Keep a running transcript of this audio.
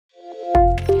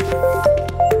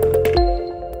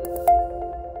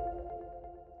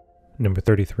Number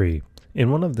 33. In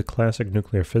one of the classic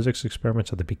nuclear physics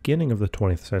experiments at the beginning of the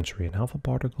 20th century, an alpha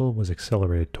particle was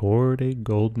accelerated toward a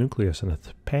gold nucleus, and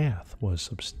its path was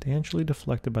substantially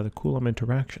deflected by the Coulomb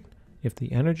interaction. If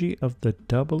the energy of the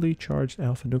doubly charged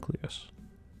alpha nucleus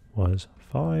was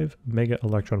 5 mega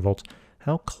electron volts,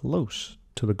 how close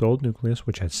to the gold nucleus,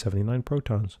 which had 79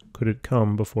 protons, could it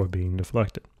come before being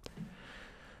deflected?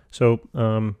 So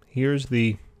here's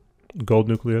the gold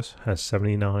nucleus, has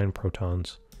 79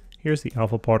 protons. Here's the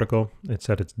alpha particle. It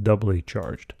said it's doubly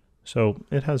charged. So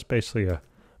it has basically a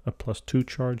 +2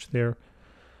 charge there.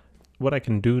 What I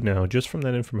can do now, just from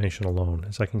that information alone,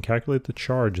 is I can calculate the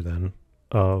charge then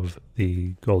of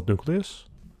the gold nucleus,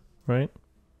 right,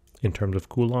 in terms of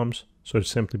coulombs. So it'd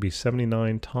simply be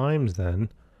 79 times then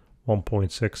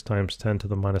 1.6 times 10 to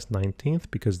the minus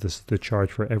 19th, because this is the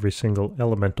charge for every single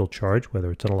elemental charge,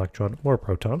 whether it's an electron or a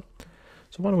proton.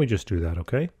 So why don't we just do that,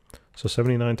 okay? So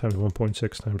 79 times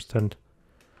 1.6 times 10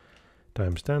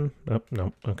 times 10. Oh,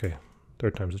 no, okay.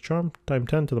 Third time's the charm. Times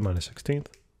 10 to the minus 16th.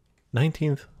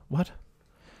 19th. What?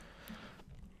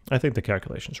 I think the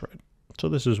calculation's right. So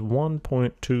this is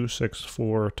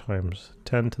 1.264 times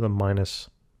 10 to the minus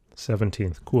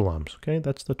 17th coulombs. Okay,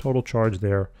 that's the total charge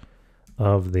there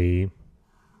of the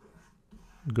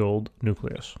gold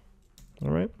nucleus.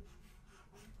 All right.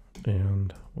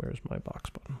 And where's my box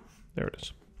button? There it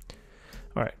is.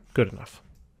 All right, good enough.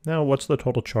 Now, what's the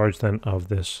total charge then of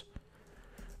this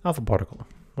alpha particle?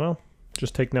 Well,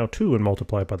 just take now 2 and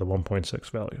multiply it by the 1.6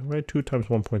 value, right? 2 times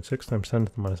 1.6 times 10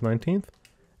 to the minus 19th.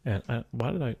 And I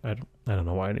don't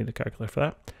know why I need to calculate for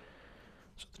that.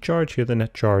 So the charge here, the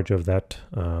net charge of that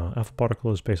alpha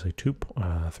particle is basically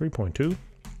 3.2.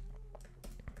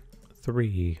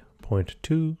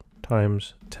 3.2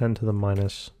 times 10 to the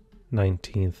minus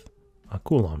 19th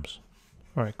coulombs.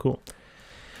 All right, cool.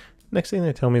 Next thing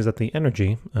they tell me is that the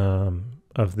energy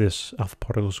of this alpha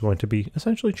particle is going to be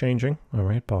essentially changing, all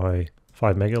right, by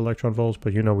 5 mega electron volts,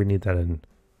 but you know we need that in,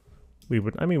 we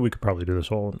could probably do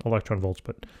this all in electron volts,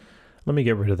 but let me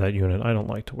get rid of that unit. I don't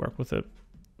like to work with it.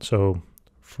 So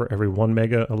for every 1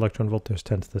 mega electron volt, there's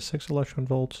 10 to the 6 electron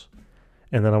volts,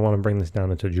 and then I want to bring this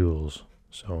down into joules.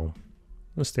 So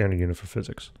the standard unit for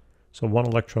physics. So 1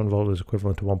 electron volt is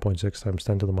equivalent to 1.6 times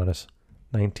 10 to the minus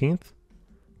 19th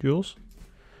joules.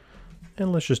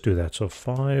 And let's just do that. So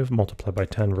 5 multiplied by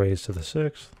 10 raised to the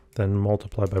 6th, then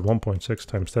multiplied by 1.6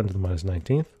 times 10 to the minus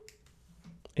 19th.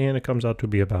 And it comes out to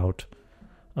be about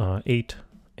 8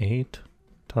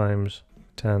 times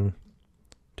 10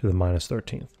 to the minus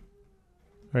 13th.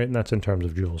 Right, and that's in terms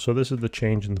of joules. So this is the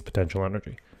change in the potential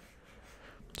energy.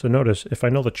 So notice, if I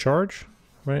know the charge,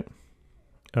 right,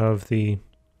 of the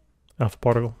alpha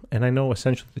particle, and I know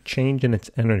essentially the change in its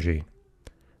energy,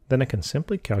 then I can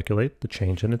simply calculate the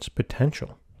change in its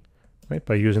potential, right,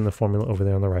 by using the formula over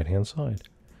there on the right-hand side.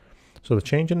 So the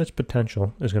change in its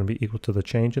potential is going to be equal to the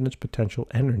change in its potential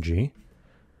energy.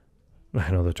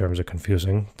 I know the terms are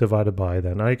confusing. Divided by,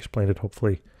 then I explained it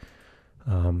hopefully,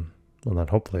 well,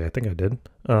 not hopefully, I think I did,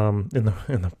 in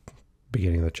the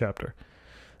beginning of the chapter.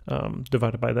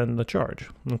 Divided by then the charge.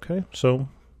 Okay, so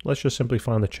let's just simply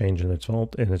find the change in its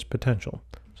volt in its potential.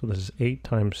 So this is 8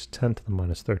 times 10 to the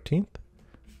minus 13th.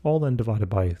 All then divided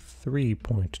by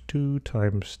 3.2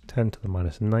 times 10 to the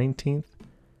minus 19th.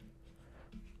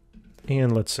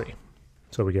 And let's see.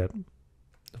 So we get,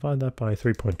 divide that by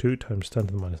 3.2 times 10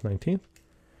 to the minus 19th.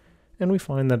 And we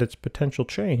find that its potential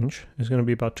change is going to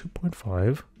be about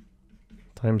 2.5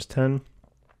 times 10.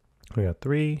 We got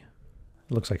 3, it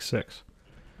looks like 6.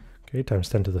 Okay, times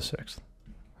 10 to the 6th.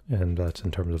 And that's in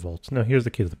terms of volts. Now here's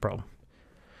the key to the problem.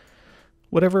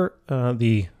 Whatever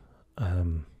the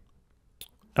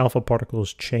alpha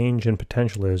particle's change in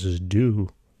potential is due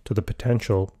to the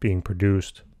potential being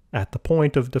produced at the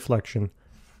point of deflection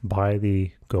by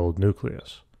the gold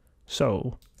nucleus.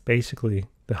 So basically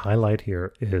the highlight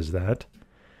here is that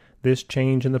this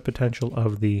change in the potential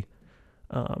of the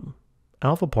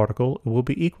alpha particle will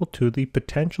be equal to the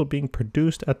potential being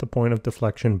produced at the point of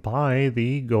deflection by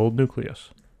the gold nucleus.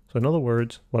 So in other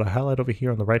words, what I highlight over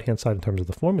here on the right-hand side in terms of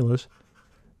the formulas,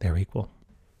 they're equal.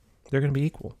 They're going to be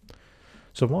equal.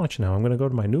 So watch now, I'm going to go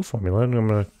to my new formula, and I'm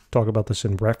going to talk about this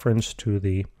in reference to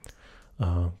the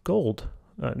gold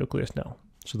nucleus now.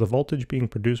 So the voltage being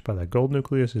produced by that gold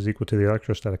nucleus is equal to the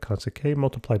electrostatic constant K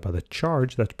multiplied by the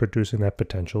charge that's producing that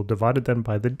potential, divided then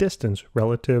by the distance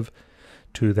relative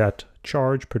to that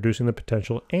charge producing the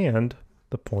potential and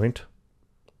the point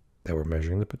that we're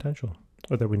measuring the potential,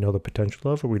 or that we know the potential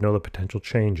of, or we know the potential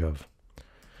change of.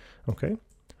 Okay,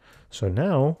 so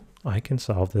now I can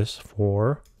solve this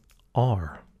for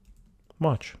R.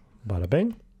 much? Bada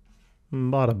bing,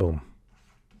 bada boom.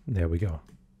 There we go.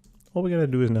 All we got to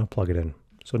do is now plug it in.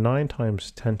 So 9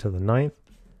 times 10 to the 9th.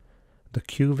 The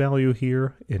Q value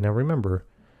here, and now remember,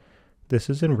 this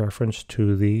is in reference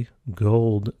to the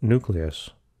gold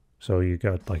nucleus. So you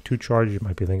got like 2 charges. You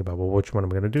might be thinking about, well, which one am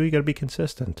I going to do? You got to be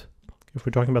consistent. If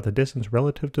we're talking about the distance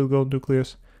relative to the gold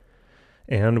nucleus,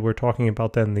 and we're talking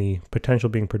about then the potential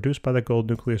being produced by that gold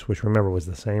nucleus, which remember was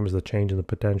the same as the change in the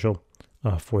potential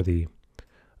for the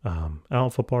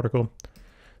alpha particle,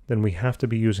 then we have to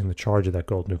be using the charge of that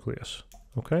gold nucleus.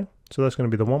 Okay, so that's going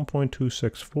to be the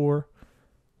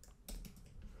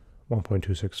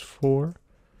 1.264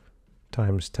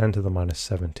 times 10 to the minus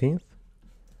 17th.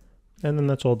 And then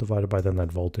that's all divided by then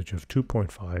that voltage of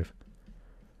 2.5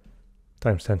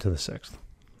 times 10 to the 6th.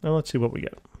 Now let's see what we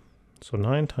get. So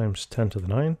 9 times 10 to the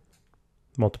 9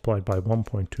 multiplied by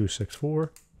 1.264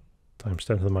 times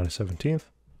 10 to the minus 17th.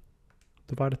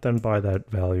 Divided then by that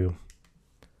value.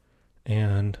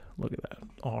 And look at that.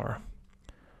 R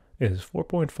is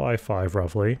 4.55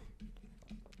 roughly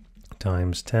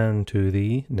times 10 to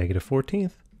the negative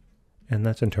 14th. And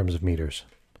that's in terms of meters.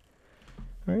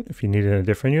 All right, if you need it in a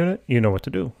different unit, you know what to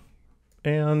do.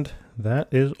 And that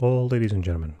is all, ladies and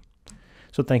gentlemen.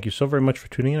 So thank you so very much for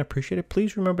tuning in. I appreciate it.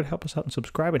 Please remember to help us out and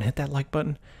subscribe and hit that like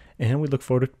button. And we look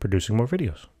forward to producing more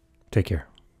videos. Take care.